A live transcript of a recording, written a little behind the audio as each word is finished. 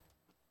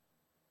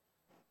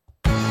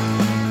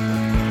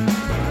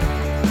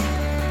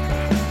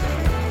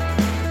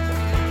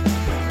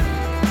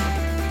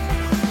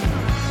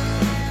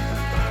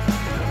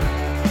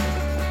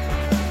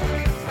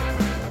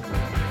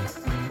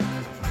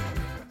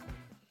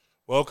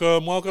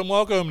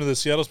Welcome to the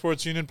Seattle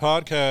Sports Union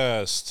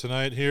podcast.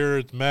 Tonight here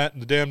it's Matt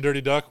and the Damn Dirty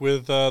Duck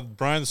with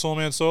Brian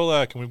Soulman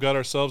Solack, and we've got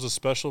ourselves a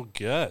special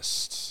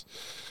guest.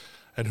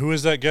 And who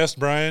is that guest,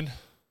 Brian?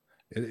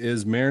 It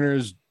is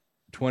Mariners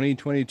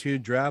 2022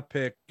 draft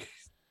pick,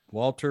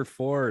 Walter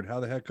Ford. How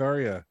the heck are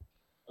you?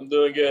 I'm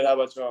doing good. How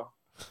about y'all?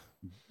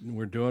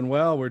 We're doing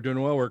well.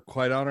 We're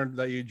quite honored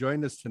that you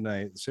joined us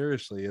tonight.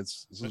 Seriously,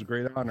 this is a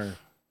great honor.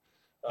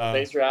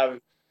 Thanks for having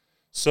me.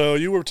 So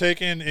you were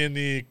taken in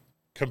the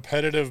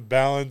competitive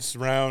balance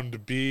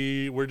round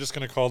B. We're just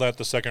going to call that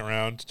the second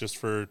round, just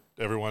for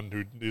everyone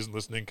who isn't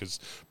listening, because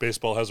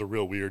baseball has a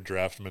real weird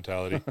draft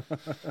mentality.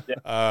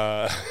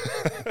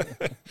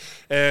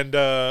 And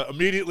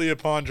immediately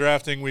upon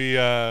drafting,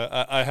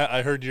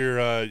 I heard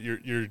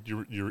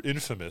your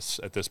infamous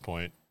at this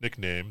point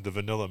nickname, the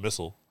Vanilla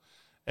Missile,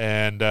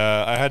 and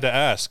I had to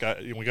ask.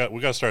 We got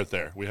to start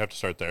there. We have to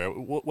start there.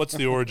 What's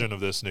the origin of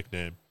this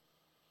nickname?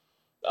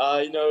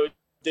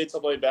 Dates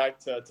all the way back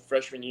to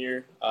freshman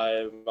year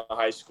in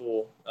high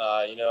school.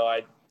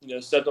 I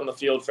stepped on the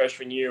field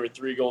freshman year with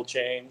 3 gold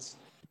chains,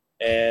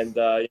 and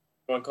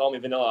everyone called me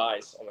Vanilla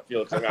Ice on the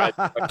field. I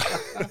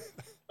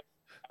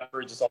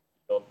just on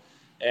the field.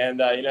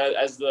 And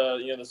as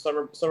the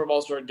summer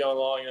ball started going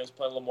along, I was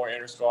playing a little more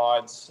inter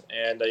squads,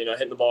 and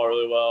hitting the ball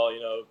really well,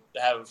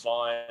 having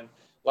fun.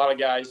 A lot of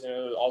guys,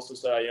 also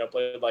said I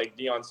played like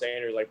Deion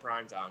Sanders, like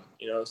prime time,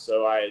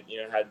 so I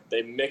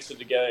they mixed it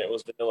together. It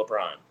was Vanilla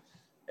Prime.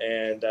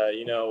 And,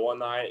 one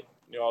night,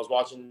 I was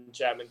watching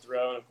Chapman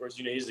throw, and, of course,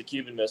 he's the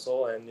Cuban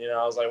Missile. And,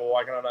 I was like, well,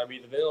 why can't I not be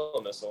the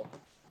Vanilla Missile?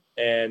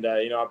 And,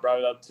 I brought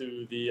it up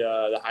to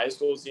the high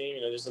school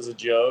team, just as a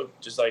joke,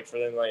 just like for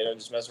them,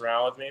 just mess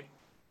around with me.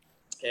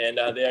 And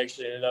they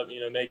actually ended up,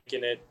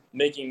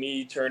 making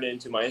me turn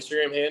into my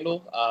Instagram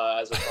handle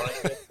as a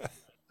punishment.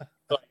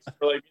 So,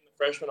 for being the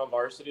freshman on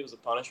varsity was a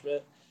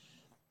punishment.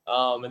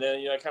 And then,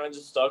 it kind of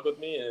just stuck with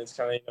me, and it's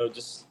kind of,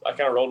 I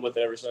kind of rolled with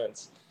it ever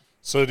since.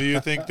 So do you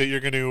think that you're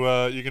going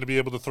to be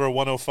able to throw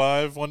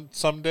 105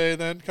 someday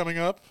then coming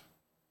up?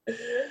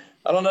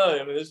 I don't know.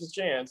 I mean, there's a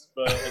chance,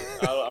 but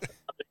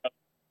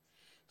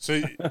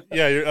So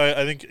yeah,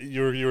 I think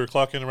you were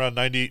clocking around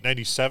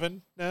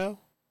 97 now.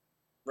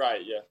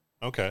 Right. Yeah.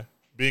 Okay.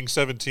 Being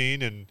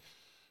 17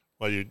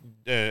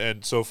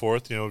 and so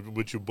forth,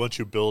 once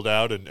you build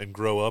out and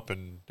grow up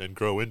and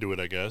grow into it,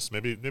 I guess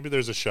maybe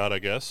there's a shot. I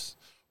guess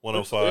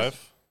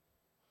 105.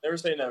 Never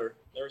say never.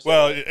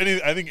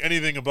 I think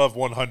anything above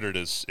 100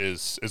 is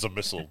a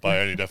missile by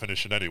any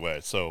definition anyway.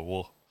 So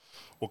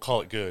we'll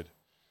call it good.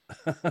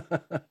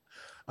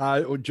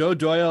 Joe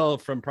Doyle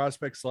from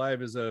Prospects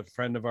Live is a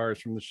friend of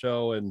ours from the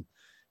show, and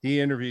he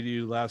interviewed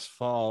you last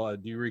fall.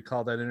 Do you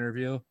recall that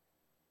interview?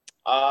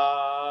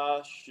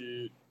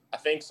 Shoot. I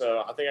think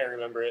so. I think I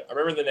remember it. I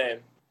remember the name.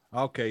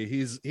 Okay,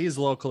 he's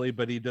locally,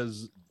 but he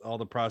does all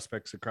the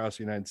prospects across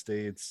the United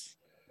States.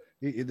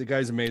 The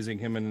guy's amazing.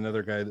 Him and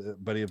another guy, a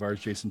buddy of ours,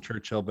 Jason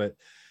Churchill. But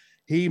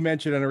he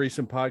mentioned on a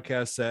recent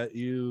podcast that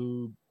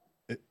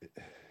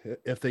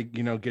if they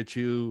get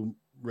you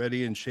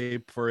ready and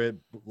shape for it,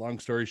 long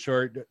story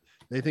short,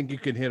 they think you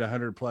can hit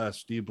 100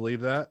 plus. Do you believe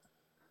that?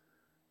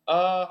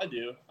 I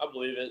do. I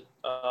believe it.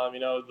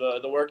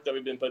 The work that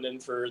we've been putting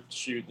in for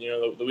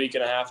the week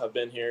and a half I've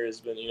been here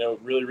has been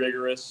really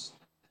rigorous.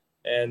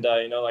 And,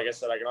 like I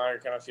said, I can already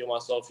kind of feel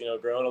myself,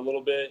 growing a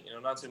little bit,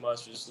 not too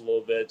much, just a little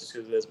bit, just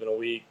because it's been a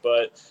week.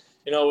 But,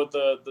 with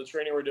the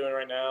training we're doing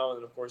right now,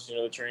 and, of course,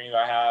 the training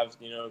I have,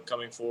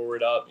 coming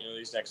forward up,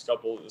 these next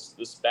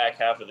this back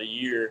half of the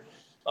year,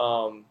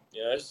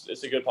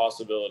 it's a good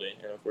possibility.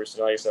 And, of course,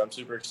 like I said, I'm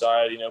super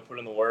excited, put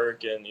in the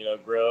work and,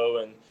 grow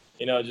and,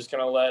 just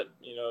kind of let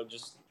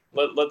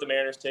the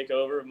Mariners take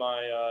over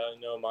my,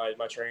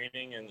 my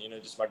training and,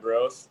 just my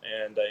growth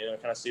and,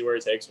 kind of see where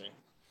it takes me.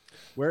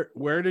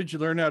 Where did you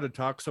learn how to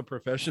talk so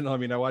professional? I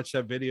mean, I watched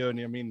that video,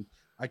 and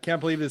I can't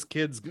believe this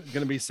kid's going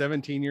to be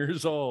 17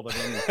 years old. I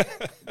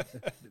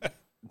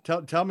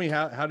mean, tell me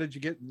how did you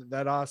get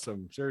that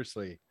awesome?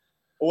 Seriously.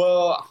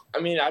 Well,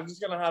 I mean, I've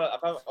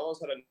always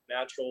had a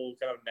natural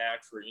kind of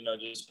knack for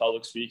just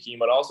public speaking,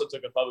 but I also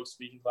took a public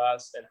speaking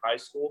class in high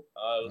school.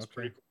 It was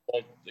pretty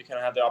cool to kind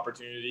of have the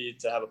opportunity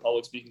to have a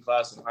public speaking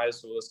class in high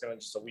school. It's kind of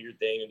just a weird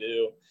thing to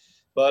do.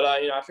 But,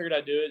 I figured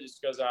I'd do it just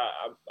because I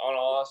on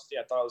honesty,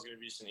 I thought it was going to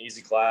be just an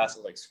easy class. I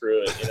was like,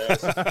 screw it,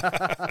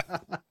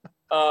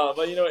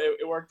 But,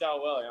 it worked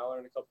out well. I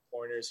learned a couple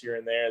pointers here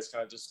and there. It's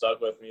kind of just stuck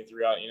with me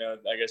throughout,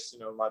 I guess,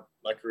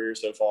 my career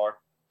so far.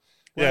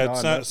 Yeah,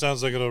 it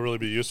sounds like it'll really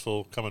be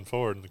useful coming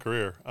forward in the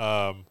career.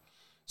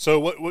 So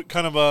what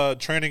kind of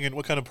training and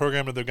what kind of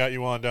program have they got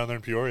you on down there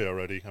in Peoria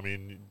already? I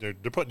mean, they're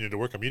putting you to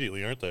work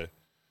immediately, aren't they?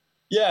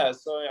 Yeah,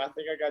 so I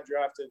think I got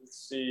drafted.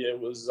 Let's see, it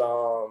was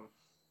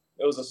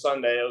a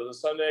Sunday. It was a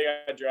Sunday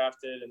I got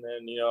drafted, and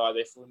then,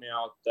 they flew me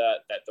out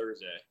that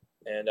Thursday.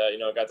 And, I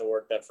got to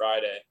work that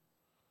Friday,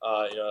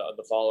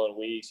 the following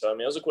week. So, I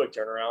mean, it was a quick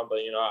turnaround, but,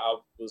 I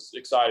was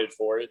excited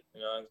for it,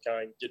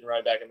 kind of getting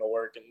right back into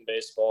work in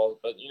baseball.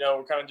 But,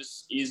 we're kind of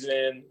just easing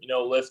in,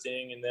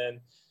 lifting. And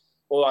then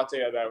Well, I'll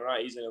take that back. We're not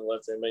easing in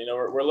lifting, but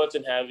we're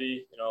lifting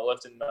heavy.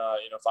 Lifting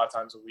 5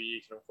 times a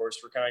week, and of course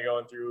we're kind of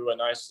going through a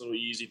nice little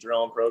easy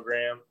throwing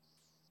program.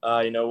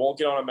 Won't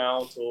get on a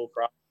mount until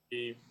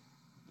probably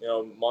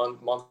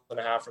month and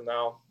a half from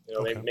now.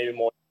 Okay. maybe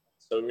more.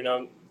 So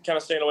kind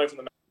of staying away from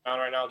the mount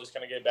right now. Just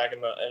kind of getting back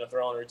in a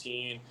throwing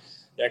routine.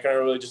 Yeah, kind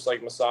of really just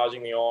like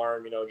massaging the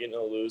arm. Getting it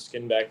loose,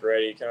 getting back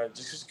ready. Kind of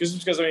just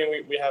because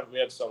we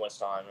have so much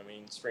time. I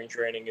mean, spring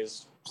training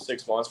is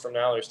 6 months from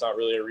now. There's not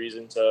really a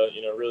reason to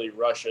really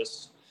rush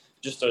us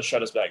just to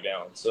shut us back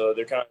down. So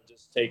they're kind of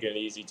just taking it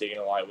easy, taking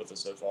it light with us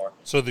so far.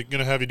 So they're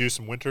gonna have you do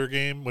some winter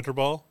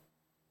ball?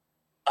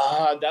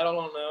 That I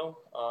don't know.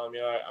 I'm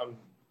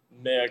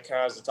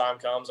kind of as the time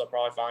comes, I'll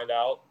probably find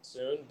out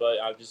soon. But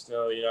I just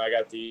know, I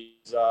got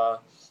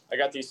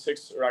these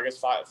 6 or I guess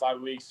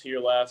 5 weeks here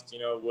left,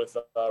 with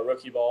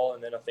rookie ball,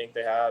 and then I think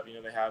they have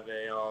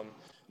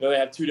they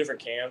have 2 different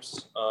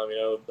camps.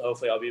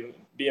 Hopefully I'll be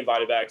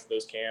invited back to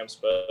those camps,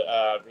 but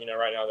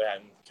right now they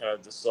hadn't kind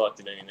of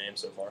selected any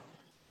names so far.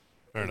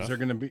 Fair enough.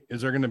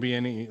 Is there gonna be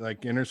any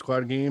like inter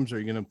squad games? Are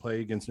you gonna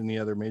play against any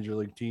other major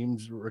league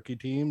teams, rookie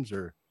teams,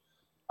 or?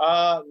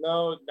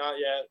 No, not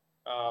yet.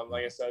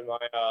 Like I said,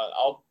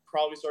 I'll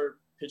probably start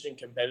pitching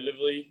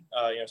competitively.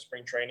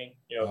 Spring training.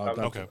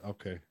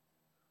 Okay.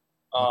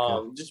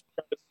 Just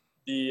because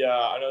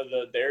I know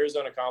the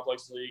Arizona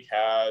Complex League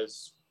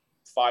has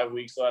 5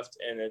 weeks left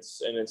in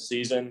its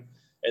season,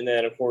 and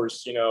then of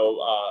course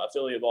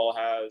affiliate ball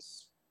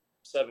has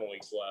 7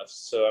 weeks left.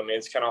 So I mean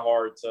it's kind of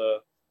hard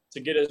to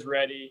get us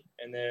ready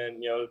and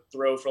then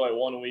throw for like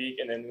 1 week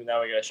and then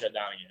now we got to shut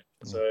down again.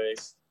 So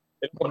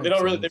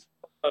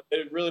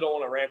they really don't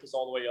want to ramp us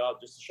all the way up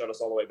just to shut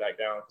us all the way back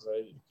down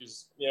because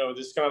this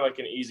is kind of like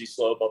an easy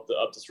slope up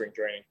to spring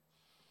training.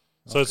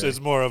 So it's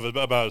more of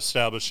about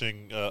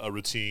establishing a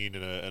routine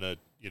and a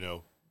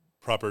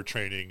proper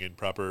training and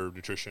proper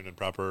nutrition and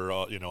proper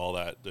all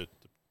that.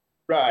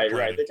 Right.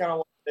 They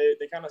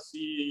kind of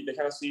see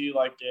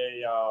like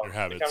your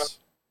habits.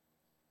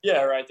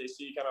 Right. They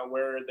see kind of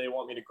where they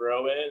want me to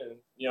grow in, and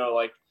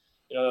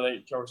they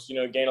of course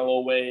gain a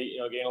little weight,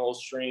 gain a little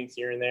strength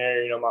here and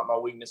there. My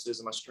weaknesses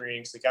and my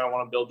strengths. They kind of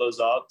want to build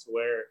those up to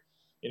where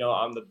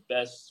I'm the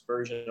best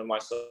version of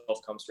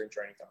myself come spring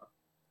training time.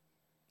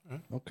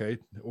 Okay.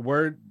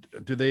 Where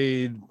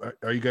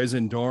are you guys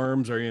in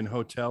dorms? Are you in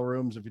hotel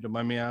rooms? If you don't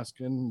mind me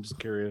asking, I'm just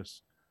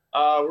curious.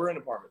 We're in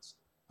apartments.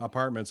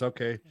 Apartments.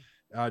 Okay.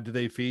 Do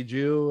they feed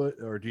you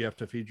or do you have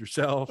to feed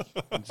yourself?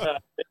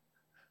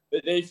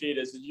 They feed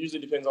us. It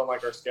usually depends on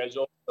like our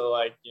schedule. So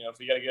like, if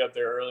we got to get up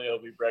there early, it'll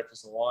be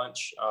breakfast and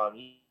lunch.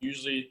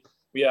 Usually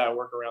we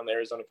work around the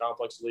Arizona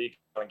Complex League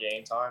on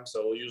game time.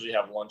 So we'll usually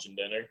have lunch and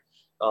dinner.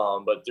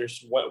 But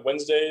there's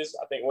Wednesdays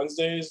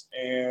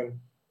and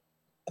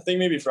I think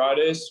maybe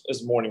Fridays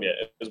is morning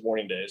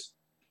days.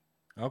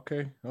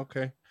 Okay.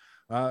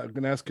 I'm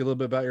going to ask you a little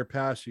bit about your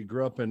past. You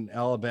grew up in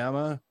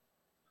Alabama?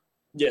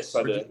 Yes,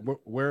 I did.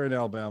 Where in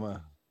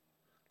Alabama?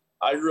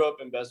 I grew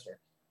up in Bessemer.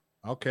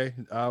 Okay.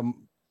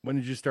 When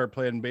did you start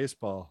playing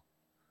baseball?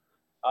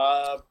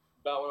 About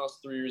when I was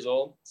 3 years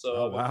old.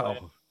 So I've been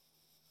playing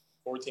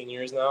 14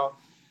 years now.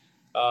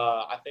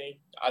 I think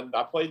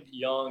I played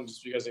young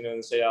just because in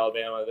the state of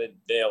Alabama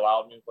they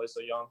allowed me to play so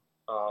young.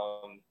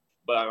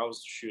 But I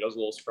was a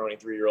little scrawny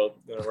 3-year-old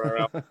running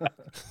around.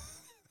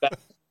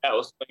 that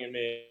was swinging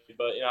me,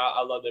 but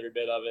I loved every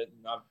bit of it,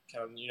 and I've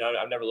kind of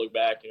I've never looked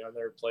back. I've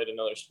never played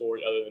another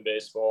sport other than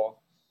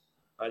baseball.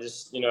 I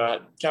just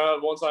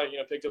once I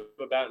picked up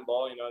a bat and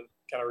ball,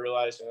 kind of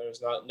realized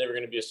there's never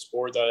going to be a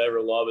sport that I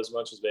ever love as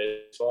much as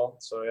baseball.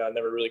 So I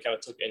never really kind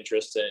of took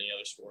interest in any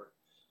other sport.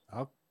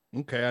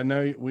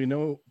 Okay, we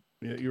know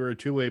you were a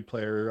two-way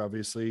player.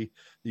 Obviously,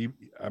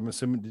 I'm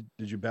assuming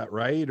did you bat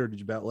right or did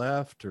you bat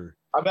left or?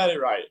 I batted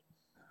right.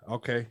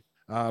 Okay.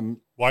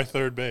 Why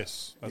third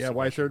base?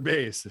 Why third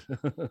base?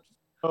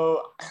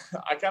 So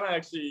I kind of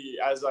actually,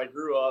 as I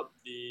grew up,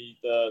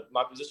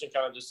 my position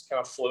kind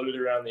of floated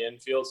around the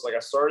infield. So like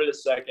I started at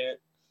second,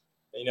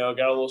 got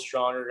a little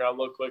stronger, got a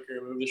little quicker,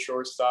 moved to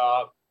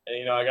shortstop,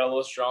 and I got a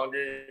little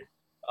stronger,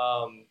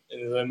 and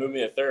then moved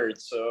me to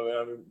third.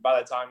 So by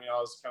that time,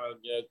 I was kind of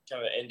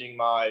ending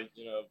my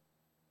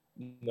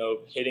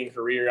hitting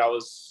career. I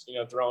was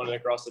throwing it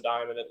across the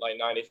diamond at like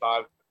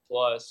 95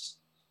 plus.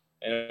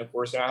 And of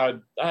course, I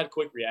had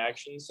quick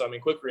reactions. So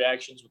quick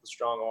reactions with a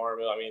strong arm.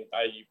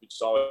 You could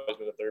just always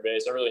move to third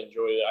base. I really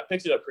enjoyed it. I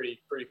picked it up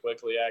pretty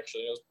quickly.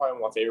 Actually, it was probably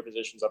one of my favorite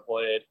positions I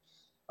played.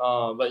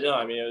 But no,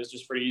 it was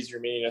just pretty easy for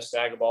me.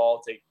 Snag a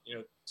ball, take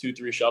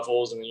 2-3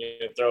 shuffles, and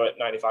throw it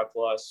 95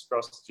 plus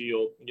across the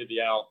field and get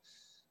the out.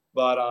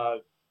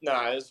 But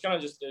it's kind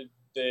of just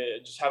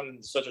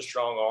having such a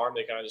strong arm.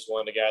 They kind of just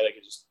wanted a guy that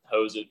could just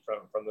hose it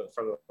from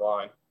the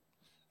line.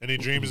 Any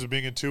dreams of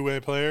being a two-way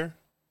player?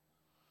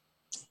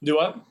 Do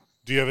what?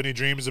 Do you have any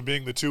dreams of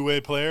being the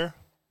two-way player?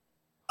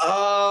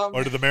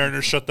 Or did the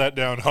Mariners shut that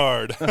down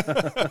hard?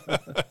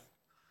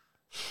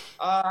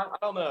 I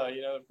don't know.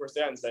 Of course,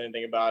 they haven't said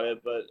anything about it,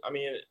 but I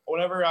mean,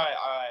 whenever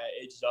I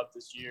aged up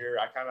this year,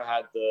 I kind of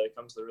had to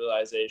come to the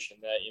realization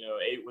that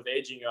with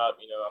aging up,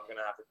 I'm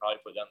gonna have to probably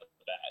put down the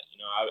bat.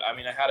 I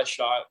mean, I had a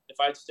shot. If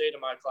I'd stayed in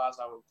my class,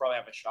 I would probably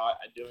have a shot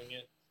at doing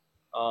it.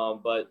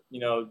 But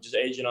just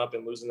aging up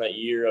and losing that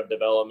year of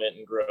development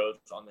and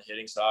growth on the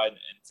hitting side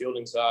and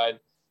fielding side,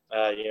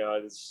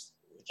 it's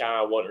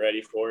kind of wasn't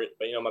ready for it.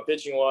 But my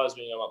pitching was,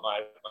 but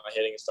my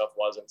hitting and stuff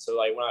wasn't. So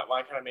like when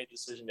I kind of made the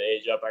decision to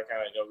age up, I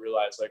kind of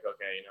realized like,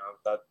 okay,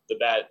 the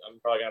bat, I'm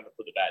probably gonna have to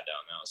put the bat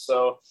down now.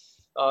 So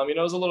it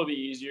was a little bit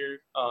easier,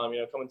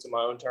 coming to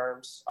my own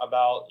terms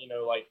about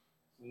like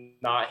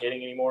not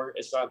hitting anymore.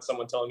 It's not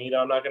someone telling me that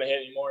I'm not gonna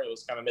hit anymore. It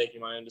was kind of making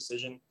my own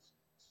decision.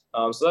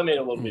 So that made it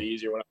a little bit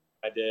easier when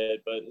I did.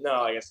 But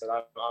no, like I said,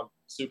 I'm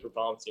super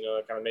pumped.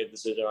 I kind of made the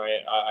decision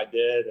I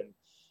did,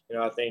 and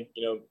I think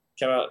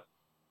kind of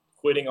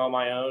quitting on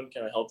my own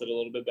kind of helped it a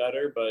little bit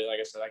better. But like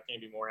I said, I can't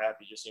be more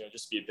happy just to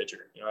be a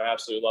pitcher. I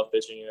absolutely love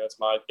pitching. It's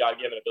my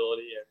God-given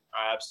ability, and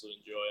I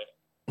absolutely enjoy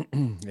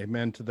it.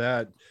 Amen to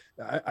that.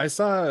 I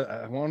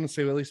want to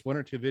say at least one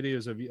or two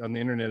videos of you on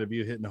the internet of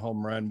you hitting a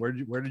home run. Where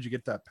did you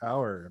get that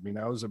power? I mean,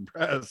 I was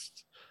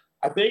impressed.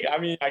 I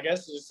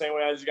guess it's the same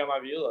way I just got my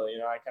velo.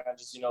 I kind of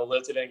just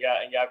lifted and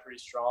got pretty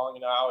strong.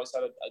 I always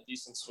had a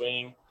decent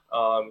swing,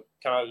 kind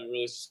of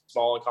really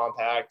small and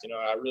compact.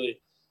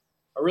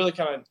 I really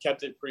kind of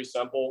kept it pretty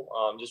simple,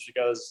 just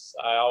because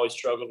I always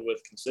struggled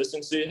with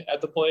consistency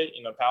at the plate.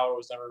 Power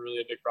was never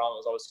really a big problem. It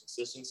was always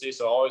consistency.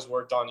 So I always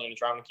worked on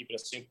trying to keep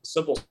it a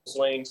simple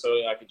swing so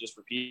I could just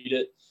repeat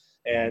it.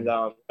 And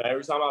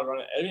every time I'd run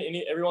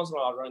it, every once in a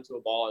while I'd run into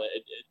a ball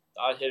and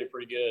I'd hit it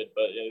pretty good.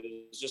 But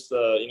it was just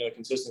the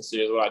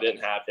consistency is what I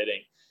didn't have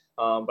hitting.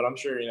 But I'm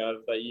sure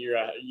that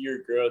year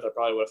of growth I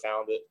probably would have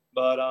found it.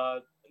 But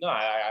no,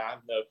 I have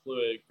no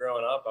clue.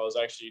 Growing up, I was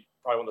actually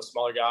probably one of the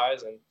smaller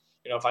guys, and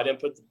if I didn't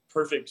put the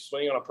perfect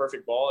swing on a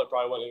perfect ball, it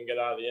probably wouldn't even get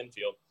out of the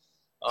infield.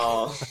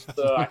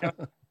 So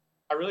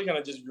I really kind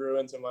of just grew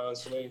into my own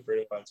swing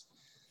pretty much.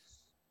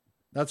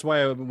 That's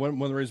why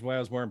one of the reasons why I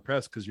was more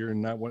impressed, because you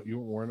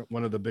weren't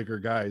one of the bigger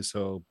guys.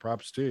 So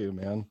props to you,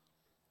 man.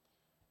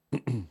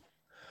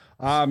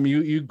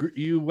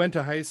 You went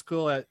to high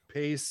school at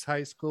Pace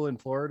High School in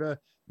Florida.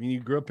 I mean, you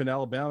grew up in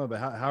Alabama, but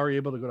how are you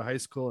able to go to high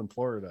school in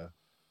Florida?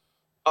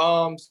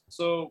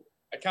 So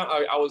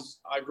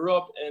I grew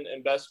up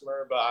in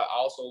Bessemer, but I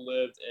also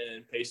lived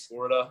in Pace,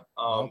 Florida.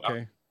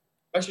 Okay.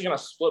 I actually kind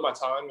of split my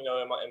time,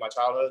 in my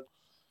childhood.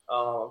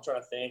 I'm trying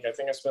to think. I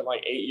think I spent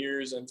like 8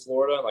 years in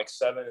Florida and like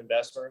 7 in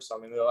Bessemer. So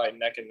they're like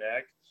neck and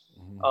neck.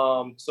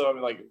 Mm-hmm. So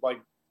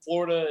like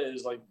Florida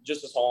is like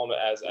just as home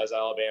as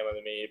Alabama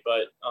to me.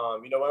 But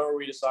whenever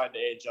we decided to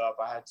age up,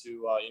 I had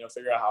to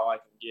figure out how I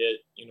can get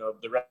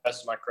the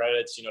rest of my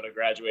credits to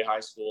graduate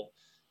high school.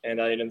 And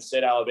in the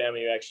state of Alabama,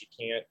 you actually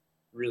can't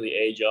really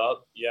age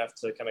up. You have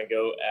to kind of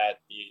go at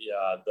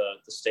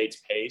the state's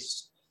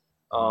pace.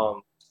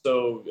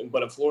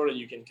 But in Florida,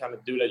 you can kind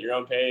of do it at your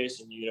own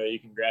pace, and you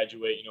can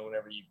graduate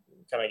whenever you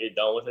kind of get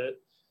done with it.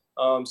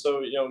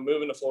 So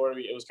moving to Florida,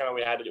 it was kind of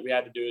we had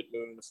to do it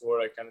moving to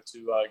Florida kind of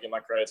to get my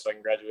credits so I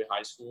can graduate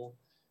high school.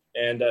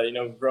 And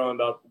growing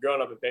up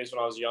in Pace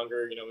when I was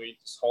younger, we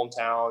just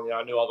hometown.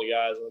 I knew all the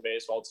guys on the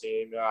baseball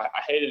team. I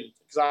hated it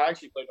because I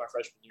actually played my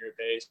freshman year at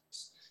Pace.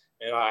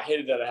 And I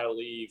hated that I had to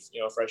leave,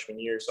 freshman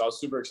year. So I was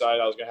super excited.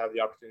 I was going to have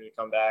the opportunity to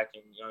come back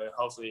and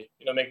hopefully,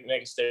 make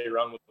a steady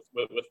run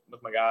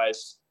with my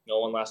guys,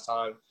 one last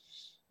time.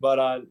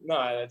 But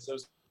no, it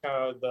was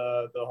kind of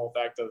the whole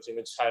fact of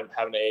just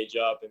having to age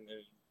up and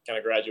kind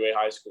of graduate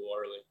high school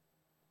early.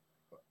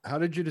 How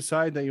did you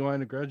decide that you wanted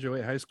to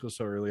graduate high school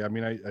so early? I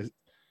mean,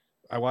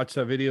 I watched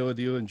that video with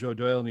you and Joe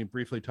Doyle, and he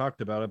briefly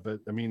talked about it. But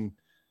I mean,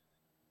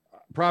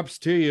 props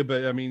to you.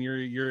 But I mean,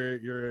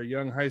 you're a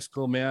young high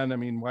school man. I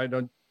mean, why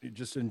don't you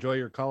just enjoy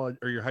your college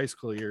or your high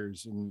school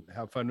years and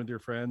have fun with your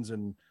friends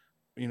and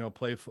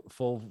play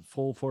full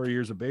 4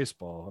 years of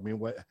baseball? I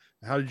mean,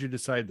 how did you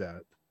decide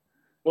that?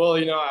 Well,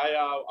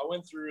 I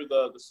went through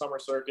the summer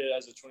circuit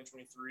as a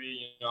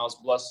 2023. I was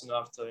blessed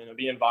enough to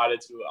be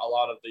invited to a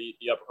lot of the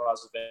upper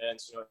class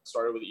events. It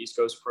started with the East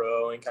Coast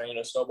Pro and kind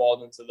of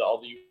snowballed into all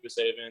the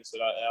USA events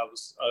that I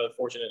was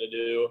fortunate to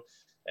do,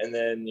 and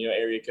then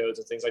area codes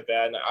and things like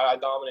that. And I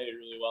dominated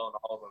really well in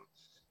all of them.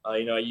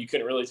 You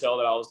couldn't really tell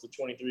that I was the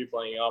 23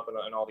 playing up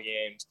in all the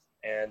games.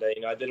 And,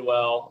 I did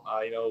well.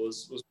 It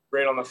was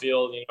great on the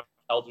field,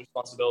 held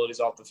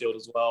responsibilities off the field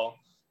as well.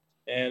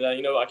 And,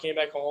 I came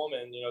back home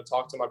and,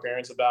 talked to my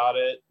parents about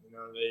it.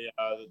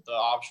 The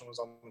option was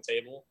on the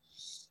table.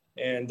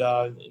 And,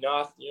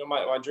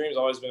 my dream's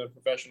always been a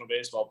professional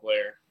baseball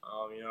player.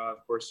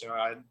 Of course,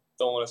 I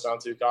don't want to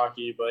sound too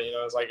cocky, but,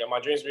 it's like my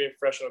dream's to be a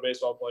professional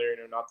baseball player,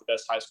 not the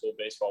best high school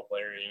baseball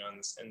player,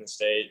 in the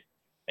state.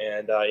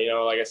 And,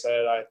 like I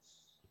said, I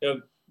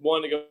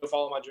wanted to go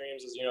follow my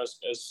dreams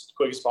as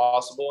quick as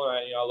possible.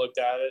 And I looked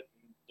at it,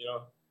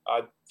 and,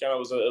 I kind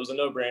of it was a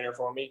no-brainer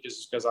for me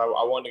because I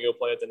wanted to go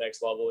play at the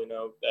next level,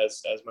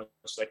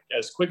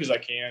 as quick as I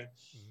can.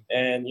 Mm-hmm.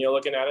 And,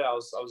 looking at it, I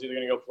was either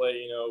going to go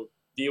play,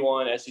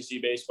 D1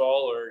 SEC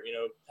baseball, or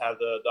have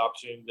the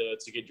opportunity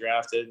to get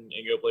drafted and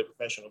go play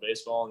professional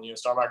baseball and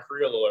start my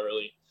career a little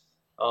early.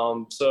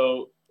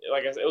 So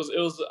like I said,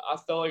 I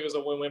felt like it was a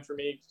win-win for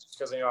me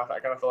because I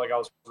kind of felt like I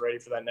was ready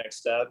for that next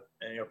step,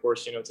 and of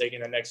course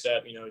taking that next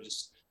step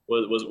just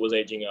was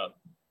aging up.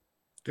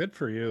 Good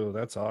for you.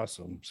 That's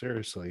awesome.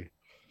 Seriously.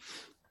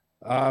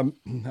 I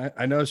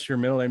noticed your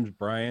middle name's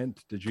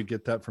Bryant. Did you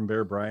get that from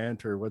Bear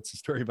Bryant, or what's the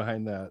story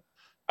behind that?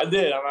 I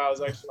did. My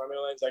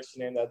middle name's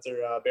actually named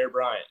after Bear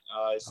Bryant.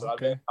 So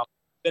okay. I've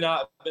been an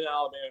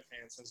Alabama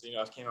fan since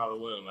I came out of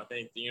the womb. I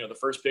think the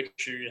first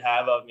picture you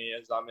have of me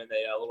is I'm in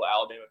a little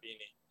Alabama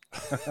beanie.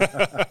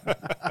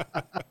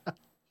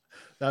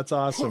 That's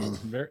awesome.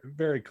 Very,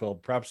 very cool.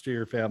 Props to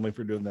your family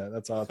for doing that.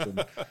 That's awesome.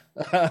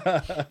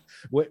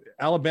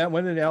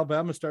 When did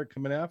Alabama start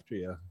coming after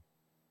you?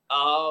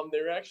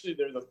 They're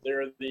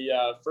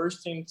the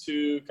first team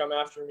to come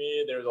after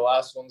me. They're the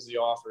last ones to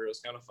offer. It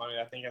was kind of funny.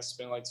 I think I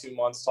spent like 2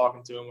 months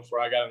talking to them before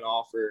I got an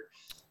offer.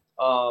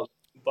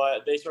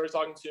 But they started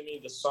talking to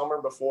me the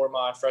summer before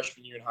my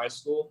freshman year in high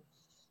school.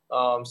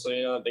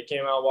 So they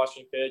came out, watched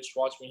me pitch,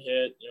 watched me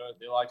hit.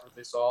 They liked what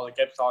they saw. They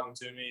kept talking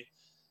to me.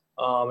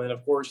 And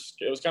of course,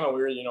 it was kind of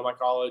weird, my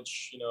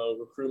college,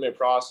 recruitment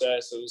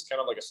process. It was kind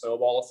of like a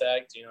snowball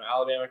effect.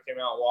 Alabama came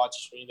out,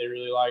 watched me, they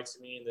really liked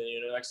me, and then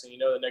next thing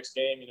the next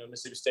game,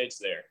 Mississippi State's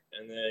there,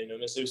 and then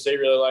Mississippi State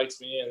really likes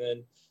me, and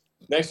then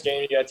next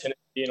game you got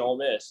Tennessee and Ole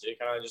Miss. It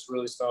kind of just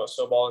really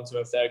snowballed into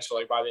effect. So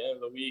like by the end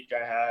of the week,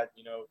 I had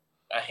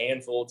a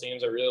handful of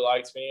teams that really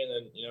liked me, and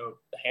then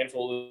a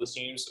handful of the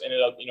teams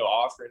ended up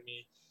offering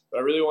me.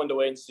 But I really wanted to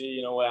wait and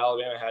see what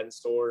Alabama had in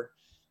store.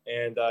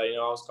 And, I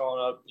was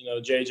calling up,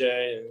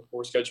 JJ and of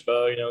course Coach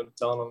Bo,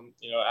 telling him,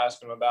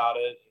 asking him about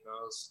it. And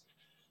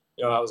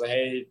I was like,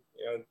 hey,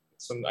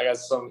 I got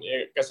some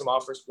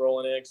offers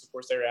rolling in. Cause of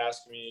course they were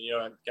asking me,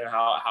 kind of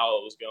how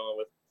it was going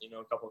with,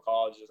 a couple of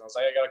colleges. And I was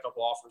like, I got a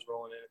couple offers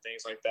rolling in and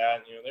things like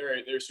that. And,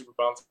 they're super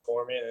pumped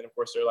for me. And then of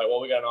course they're like,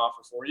 well, we got an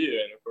offer for you.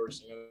 And of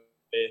course,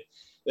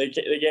 they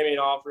gave me an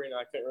offer and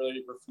I couldn't really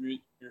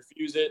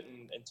refuse it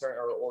and turn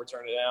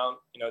it down,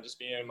 just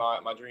being in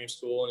my dream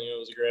school. And, it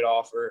was a great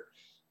offer.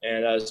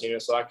 And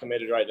so I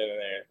committed right then and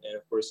there. And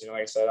of course,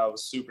 like I said, I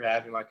was super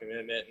happy with my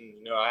commitment.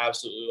 And, I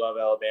absolutely love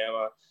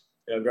Alabama.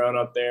 Growing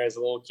up there as a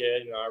little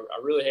kid, I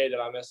really hate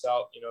that I missed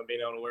out,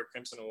 being able to wear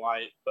crimson and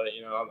white. But,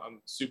 I'm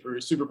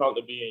super, super pumped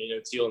to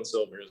be, teal and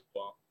silver as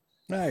well.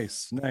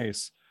 Nice.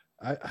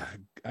 I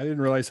didn't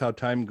realize how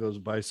time goes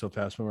by so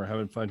fast when we're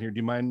having fun here. Do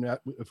you mind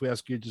if we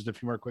ask you just a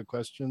few more quick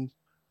questions?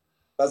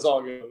 That's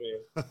all good with me.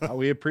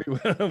 We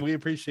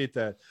appreciate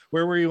that.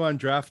 Where were you on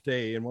draft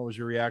day, and what was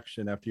your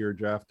reaction after you were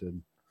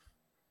drafted?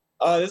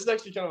 This is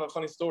actually kind of a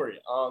funny story.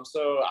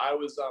 So I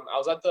was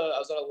at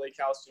a lake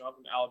house, up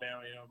in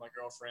Alabama, with my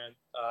girlfriend,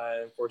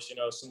 and of course,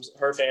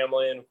 her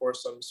family, and of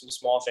course some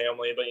small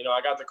family. But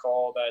I got the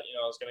call that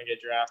I was going to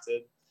get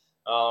drafted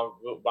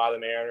by the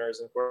Mariners,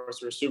 and of course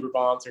we were super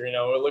pumped.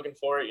 We're looking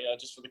for it,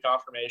 just for the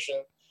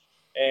confirmation.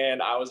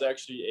 And I was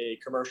actually a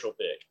commercial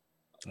pick.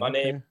 My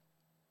name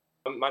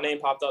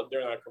popped up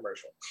during that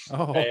commercial.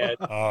 Oh, and,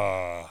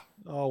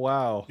 oh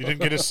wow! You didn't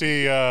get to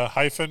see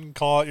Hyphen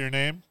call out your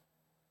name.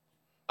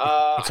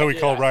 That's how we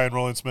call Ryan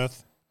Rolling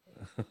Smith.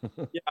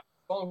 Yeah, I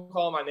don't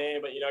call my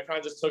name, but I kind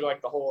of just took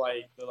like the whole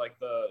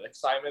the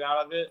excitement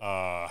out of it.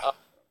 I don't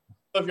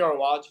know if you are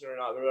watching or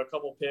not. There were a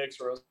couple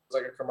picks where it was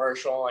like a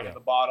commercial, at the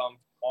bottom,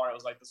 or it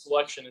was like the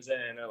selection is in,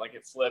 and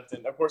it flipped,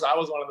 and of course I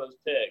was one of those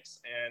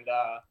picks, and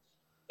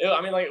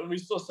we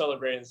still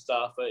celebrate and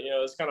stuff, but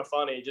it's kind of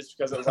funny just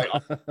because it was like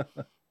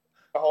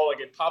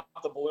it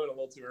popped the balloon a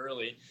little too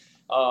early.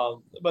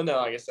 But no,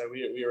 like I said,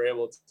 we were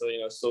able to,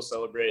 still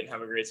celebrate and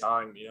have a great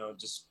time,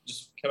 just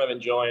kind of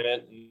enjoying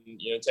it and,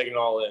 taking it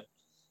all in.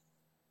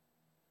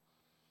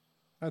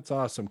 That's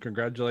awesome.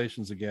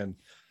 Congratulations again.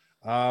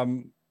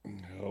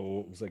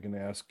 What was I going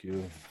to ask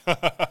you?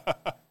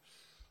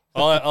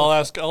 I'll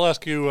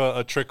ask you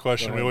a trick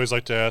question. We always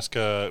like to ask.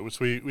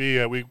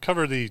 We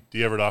cover the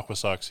Everett Aqua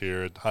Sox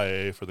here at High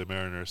A for the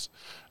Mariners,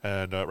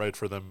 and write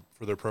for them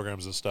for their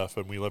programs and stuff.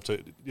 And we love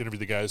to interview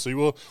the guys.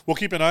 So we'll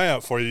keep an eye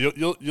out for you.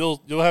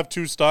 You'll have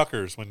 2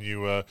 stalkers when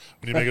you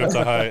make it up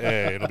to High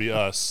A. It'll be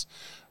us.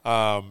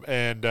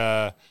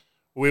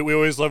 We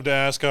always love to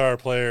ask our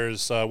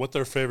players what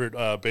their favorite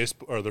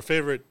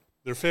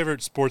their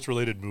favorite sports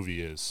related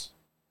movie is.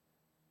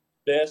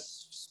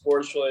 Best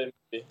sports related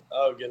movie.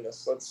 Oh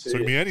goodness, let's see. So it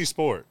can be any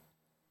sport.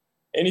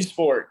 Any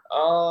sport.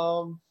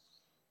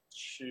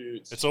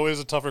 Shoot. It's always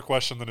a tougher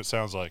question than it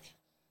sounds like.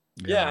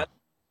 Yeah.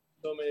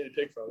 So many to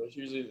pick from.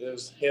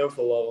 There's a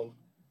handful of them.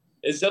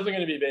 It's definitely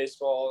going to be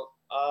baseball.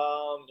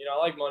 I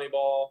like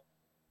Moneyball.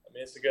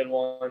 It's a good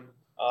one.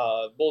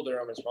 Bull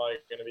Durham is probably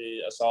going to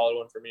be a solid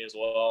one for me as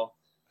well.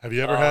 Have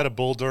you ever had a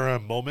Bull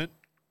Durham moment?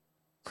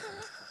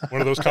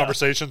 One of those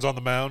conversations on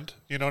the mound.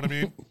 You know what I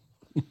mean?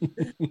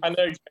 I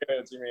know exactly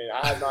what you mean.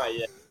 I have not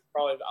yet.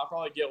 I'll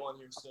probably get one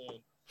here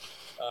soon.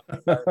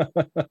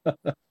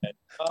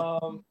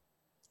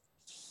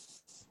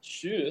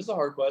 Shoot, this is a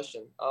hard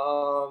question.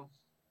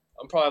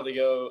 I'm probably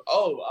go.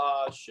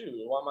 Oh, shoot.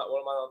 What am I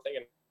not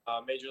thinking?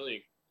 Major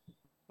League.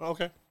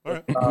 Okay, all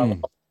right.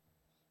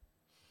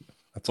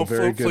 That's a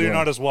very good Hopefully, you're one.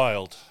 not as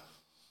wild.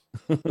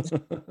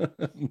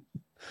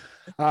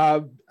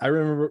 I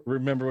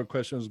remember what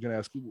question I was going to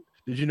ask.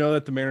 Did you know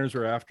that the Mariners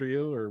were after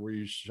you, or were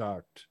you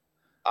shocked?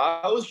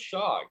 I was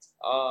shocked.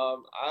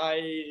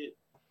 I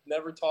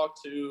never talked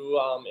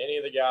to any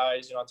of the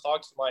guys. You know, I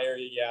talked to my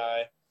area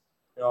guy.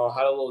 You know,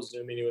 had a little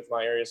Zoom meeting with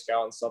my area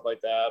scout and stuff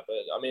like that. But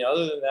I mean,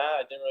 other than that,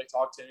 I didn't really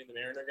talk to any of the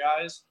Mariner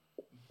guys.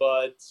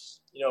 But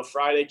you know,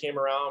 Friday came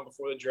around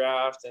before the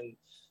draft, and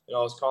you know,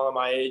 I was calling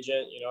my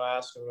agent. You know,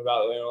 asking him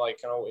about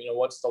like kind of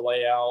what's the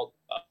layout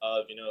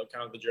of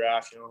kind of the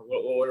draft. You know,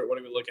 what are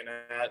we looking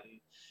at? And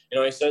you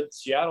know, he said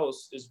Seattle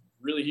is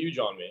really huge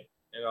on me,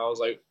 and I was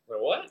like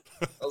what?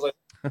 I was like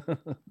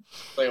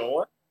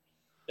what?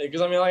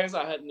 Because I mean, like I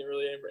said, I hadn't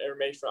really ever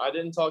made friends. I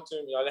didn't talk to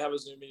him. You know, I didn't have a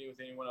Zoom meeting with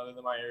anyone other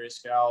than my area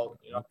scout.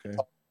 You know, okay.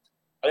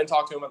 I didn't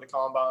talk to him at the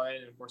combine,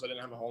 and of course, I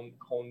didn't have a home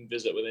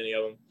visit with any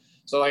of them.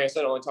 So, like I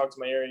said, I only talked to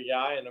my area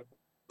guy, and of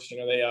course,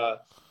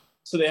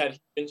 they had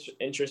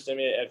interest in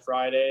me at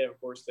Friday. Of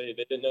course, they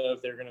didn't know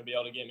if they were going to be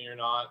able to get me or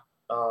not.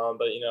 But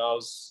I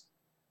was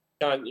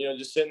kind of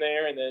just sitting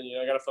there, and then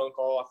I got a phone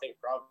call. I think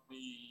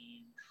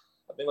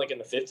like in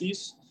the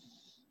 50s,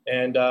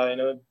 and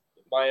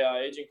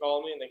my agent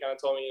called me, and they kind of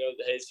told me,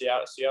 hey,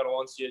 Seattle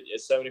wants you at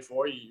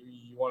 74.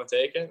 You want to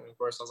take it? And of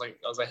course, I was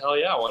like, hell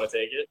yeah, I want to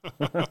take it.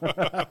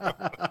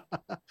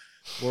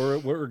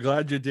 We're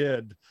glad you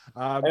did.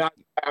 And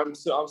I'm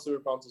super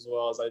pumped as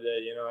well as I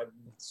did.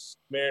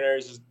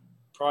 Mariners is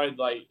probably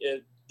like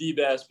the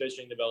best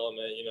pitching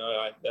development.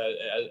 Out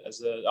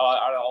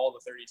of all the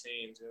 30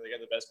 teams, they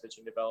got the best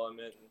pitching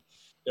development.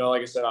 And,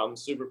 like I said, I'm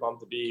super pumped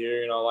to be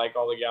here. I like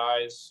all the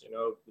guys.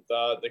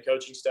 The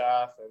coaching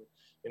staff and.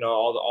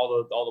 All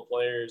the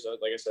players.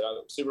 Like I said,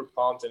 I'm super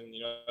pumped, and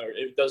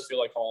it does feel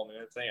like home. And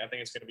I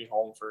think it's going to be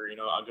home for a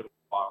good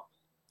while.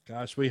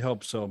 Gosh, we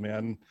hope so,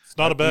 man. It's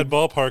not a bad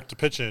ballpark to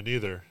pitch in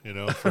either.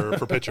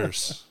 For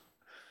pitchers.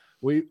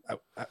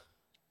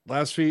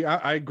 Last week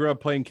I grew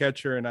up playing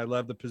catcher, and I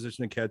love the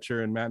position of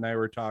catcher. And Matt and I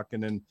were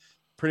talking, and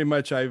pretty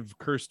much I've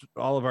cursed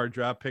all of our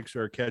draft picks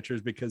or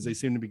catchers because they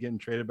seem to be getting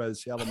traded by the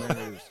Seattle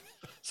Mariners.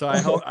 So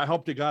I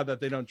hope to God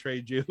that they don't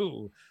trade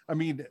you. I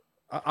mean.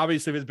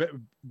 Obviously, if it's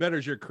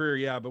betters your career,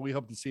 yeah, but we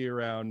hope to see you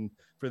around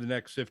for the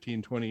next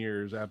 15, 20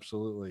 years.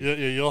 Absolutely.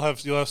 Yeah, you'll have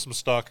some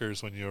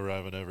stalkers when you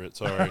arrive in Everett.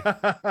 Sorry.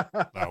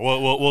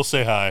 No, we'll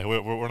say hi.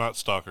 We're not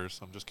stalkers.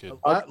 I'm just kidding.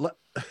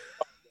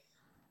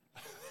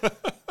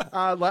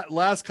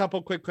 Last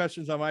couple quick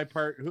questions on my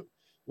part.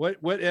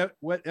 What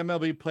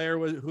MLB player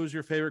who's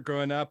your favorite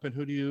growing up, and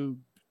who do you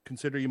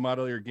consider you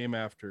model your game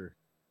after?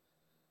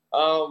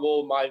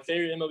 Well, my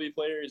favorite MLB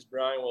player is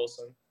Brian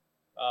Wilson.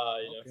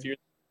 Okay.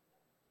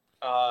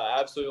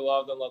 Absolutely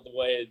loved the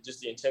way, just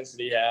the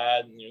intensity he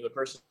had, and the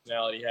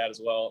personality he had as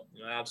well.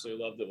 I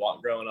absolutely loved it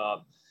growing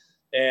up.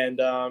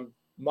 And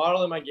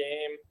modeling my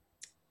game,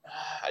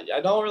 I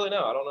don't really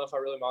know. I don't know if I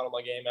really model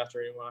my game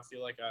after anyone. I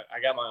feel like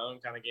I got my own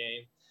kind of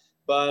game.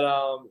 But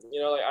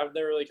I've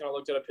never really kind of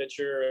looked at a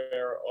pitcher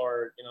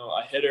or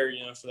a hitter,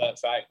 for that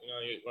fact.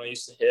 When I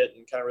used to hit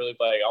and kind of really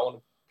I want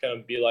to kind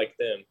of be like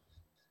them.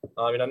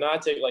 I know I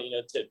take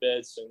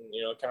tidbits and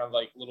kind of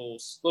like little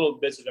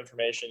bits of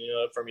information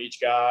from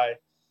each guy,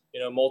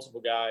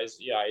 multiple guys.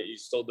 Yeah, you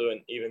still do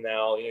it even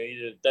now.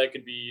 Either that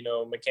could be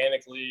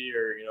mechanically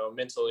or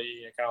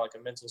mentally, kind of like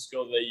a mental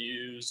skill that they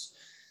use,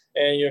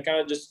 and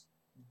kind of just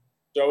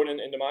throw it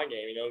into my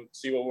game.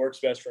 See what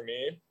works best for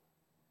me.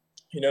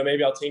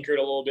 Maybe I'll tinker it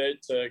a little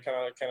bit to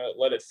kind of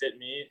let it fit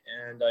me,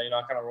 and I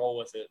kind of roll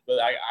with it. But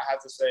I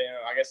have to say,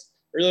 I guess.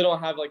 Really don't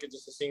have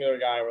just a singular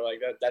guy where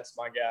that's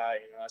my guy.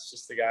 That's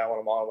just the guy I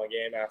want to model my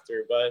game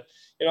after. But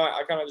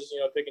I kind of just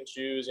pick and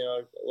choose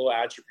little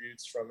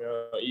attributes from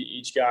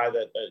each guy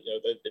that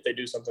if they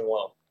do something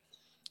well.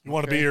 You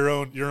want to be your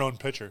own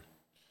pitcher,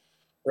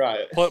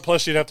 right?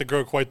 Plus, you'd have to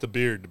grow quite the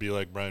beard to be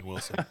like Brian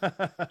Wilson.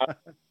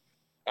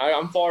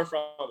 I'm far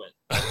from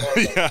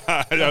it. Yeah,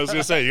 I was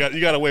gonna say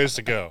you got a ways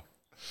to go.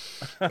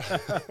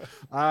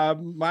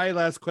 My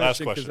last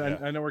question, because yeah.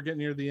 I know we're getting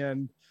near the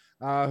end.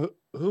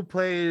 Who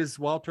plays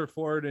Walter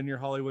Ford in your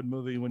Hollywood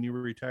movie when you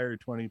retire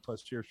 20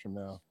 plus years from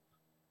now?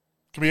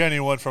 Can be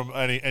anyone from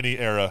any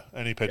era,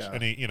 any pitch, yeah.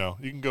 any you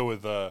can go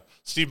with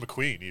Steve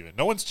McQueen even.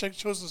 No one's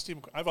chosen Steve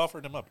McQueen. I've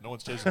offered him up. No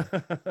one's chosen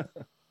him.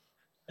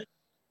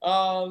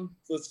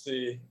 Let's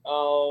see.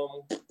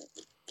 Probably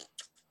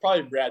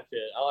Brad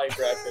Pitt. I like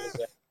Brad Pitt as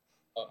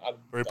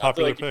very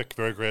popular pick.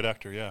 Very great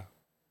actor. Yeah. I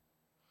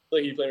feel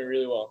like he played me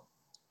really well.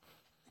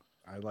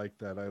 I like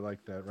that.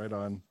 Right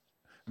on.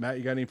 Matt,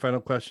 you got any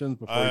final questions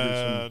before we do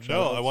some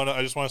No,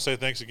 I just want to say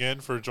thanks again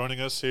for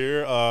joining us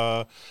here.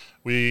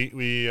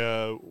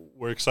 We're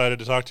excited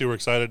to talk to you. We're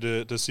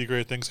excited to see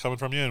great things coming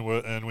from you.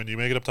 And when you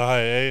make it up to High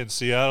A in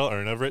Seattle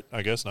or in Everett,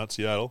 I guess not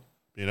Seattle,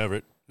 be in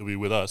Everett, you'll be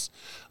with us.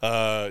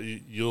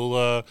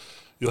 You'll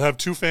have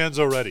two fans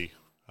already.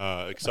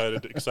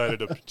 Excited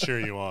to cheer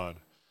you on.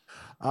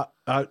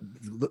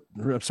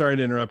 I'm sorry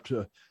to interrupt.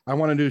 I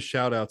want to do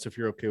shout outs if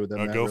you're okay with that.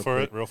 Matt, Go for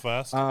quick. it real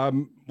fast.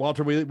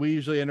 Walter, we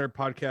usually end our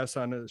podcast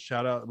on a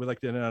shout out. We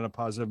like to end it on a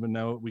positive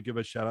note. We give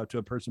a shout out to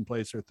a person,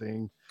 place, or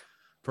thing.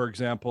 For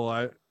example,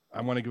 I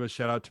want to give a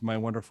shout out to my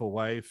wonderful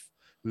wife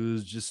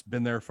who's just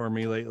been there for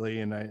me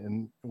lately.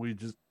 And we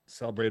just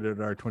celebrated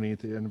our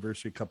 20th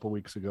anniversary a couple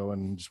weeks ago,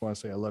 and just want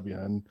to say I love you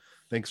and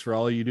thanks for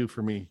all you do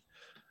for me.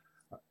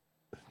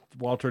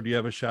 Walter, do you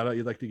have a shout out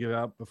you'd like to give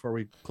out before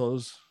we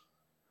close?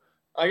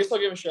 I guess I'll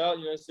give a shout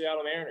out,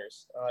 Seattle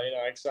Mariners.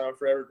 I'm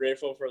forever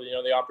grateful for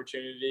the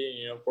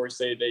opportunity. Of course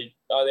they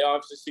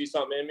obviously see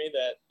something in me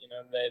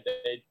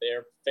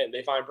that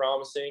they find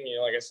promising.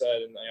 Like I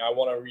said, and I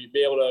want to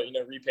be able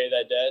to repay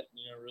that debt.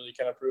 Really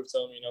kind of prove to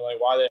them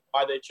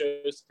why they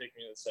chose to pick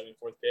me in the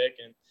 74th pick.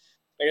 And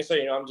like I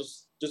said, I'm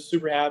just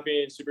super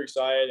happy and super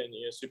excited and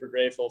super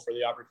grateful for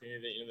the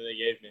opportunity that they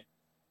gave me.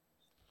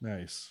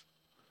 Nice.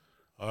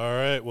 All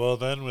right. Well,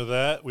 then with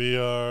that, we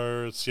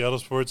are Seattle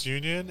Sports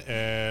Union,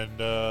 and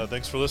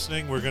thanks for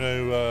listening. We're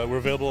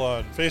available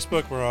on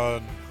Facebook. We're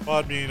on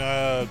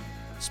Podbean,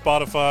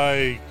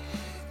 Spotify,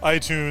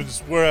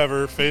 iTunes,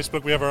 wherever.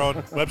 Facebook. We have our own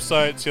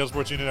website,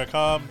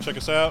 seattlesportsunion.com. Check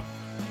us out.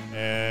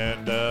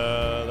 And